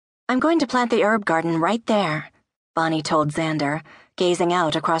I'm going to plant the herb garden right there, Bonnie told Xander, gazing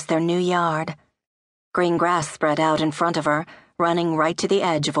out across their new yard. Green grass spread out in front of her, running right to the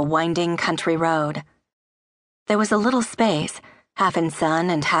edge of a winding country road. There was a little space, half in sun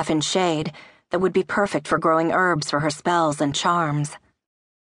and half in shade, that would be perfect for growing herbs for her spells and charms.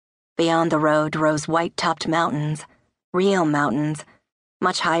 Beyond the road rose white-topped mountains, real mountains,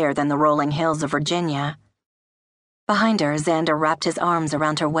 much higher than the rolling hills of Virginia. Behind her, Xander wrapped his arms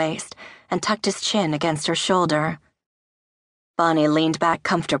around her waist and tucked his chin against her shoulder. Bonnie leaned back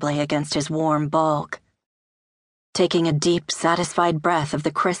comfortably against his warm bulk. Taking a deep, satisfied breath of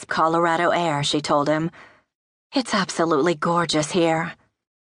the crisp Colorado air, she told him, "It's absolutely gorgeous here."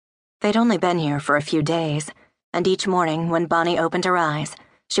 They'd only been here for a few days, and each morning when Bonnie opened her eyes,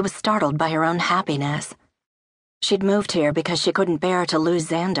 she was startled by her own happiness. She'd moved here because she couldn't bear to lose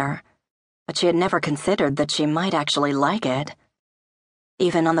Xander, but she had never considered that she might actually like it.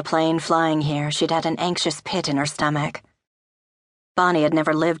 Even on the plane flying here, she'd had an anxious pit in her stomach. Bonnie had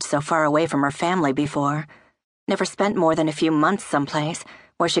never lived so far away from her family before, never spent more than a few months someplace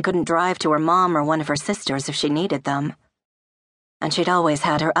where she couldn't drive to her mom or one of her sisters if she needed them. And she'd always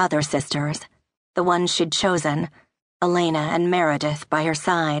had her other sisters, the ones she'd chosen, Elena and Meredith, by her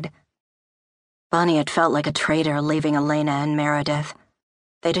side. Bonnie had felt like a traitor leaving Elena and Meredith.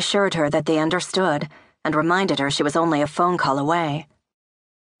 They'd assured her that they understood and reminded her she was only a phone call away.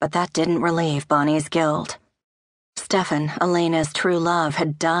 But that didn't relieve Bonnie's guilt. Stefan, Elena's true love,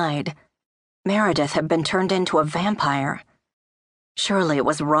 had died. Meredith had been turned into a vampire. Surely it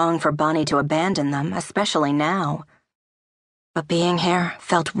was wrong for Bonnie to abandon them, especially now. But being here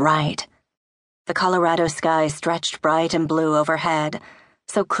felt right. The Colorado sky stretched bright and blue overhead,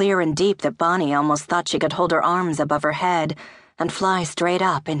 so clear and deep that Bonnie almost thought she could hold her arms above her head and fly straight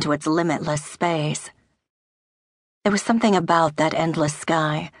up into its limitless space. There was something about that endless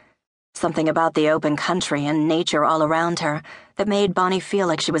sky, something about the open country and nature all around her that made Bonnie feel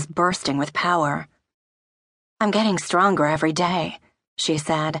like she was bursting with power. "I'm getting stronger every day," she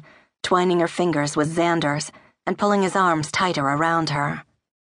said, twining her fingers with Xander's and pulling his arms tighter around her.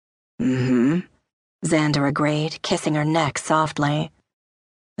 "Mm-hmm," Xander agreed, kissing her neck softly.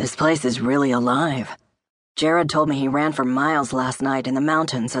 "This place is really alive. Jared told me he ran for miles last night in the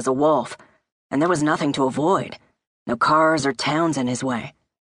mountains as a wolf, and there was nothing to avoid. No cars or towns in his way.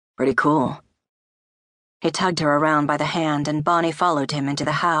 Pretty cool." He tugged her around by the hand, and Bonnie followed him into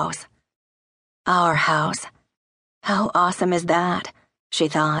the house. Our house. How awesome is that, she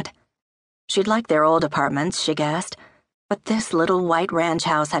thought. She'd liked their old apartments, she guessed, but this little white ranch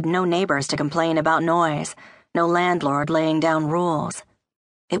house had no neighbors to complain about noise, no landlord laying down rules.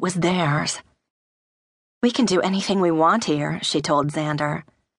 It was theirs. "We can do anything we want here," she told Xander.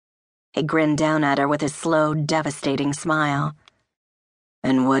 He grinned down at her with his slow, devastating smile.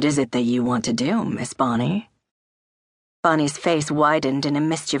 "And what is it that you want to do, Miss Bonnie?" Bonnie's face widened in a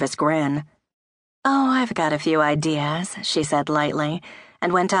mischievous grin. "Oh, I've got a few ideas," she said lightly,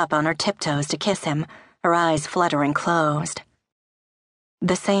 and went up on her tiptoes to kiss him, her eyes fluttering closed.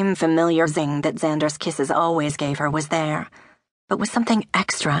 The same familiar zing that Xander's kisses always gave her was there, but with something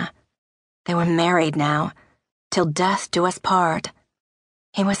extra. They were married now, till death do us part.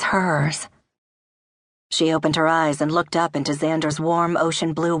 He was hers. She opened her eyes and looked up into Xander's warm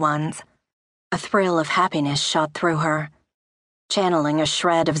ocean blue ones. A thrill of happiness shot through her. Channeling a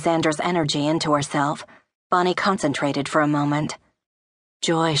shred of Xander's energy into herself, Bonnie concentrated for a moment.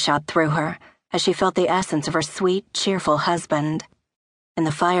 Joy shot through her as she felt the essence of her sweet, cheerful husband. In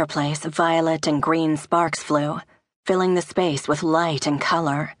the fireplace, violet and green sparks flew, filling the space with light and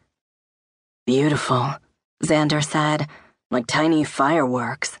color. "Beautiful," Xander said, "like tiny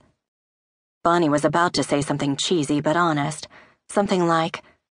fireworks." Bonnie was about to say something cheesy but honest, something like,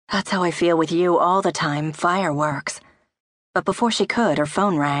 "That's how I feel with you all the time, fireworks." But before she could, her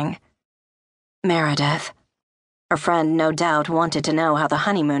phone rang. Meredith. Her friend no doubt wanted to know how the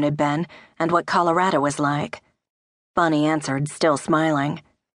honeymoon had been and what Colorado was like. Bonnie answered, still smiling.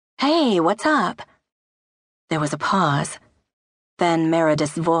 "Hey, what's up?" There was a pause. Then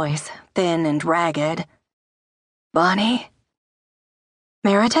Meredith's voice, thin and ragged. "Bonnie?"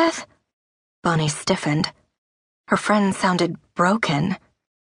 "Meredith?" Bonnie stiffened. Her friend sounded broken.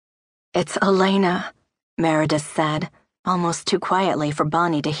 "It's Elena," Meredith said, almost too quietly for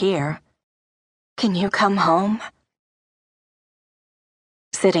Bonnie to hear. "Can you come home?"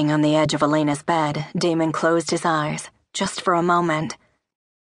 Sitting on the edge of Elena's bed, Damon closed his eyes, just for a moment.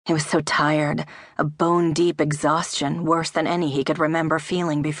 He was so tired, a bone-deep exhaustion worse than any he could remember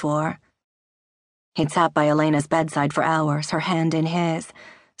feeling before. He'd sat by Elena's bedside for hours, her hand in his,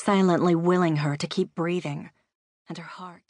 silently willing her to keep breathing, and her heart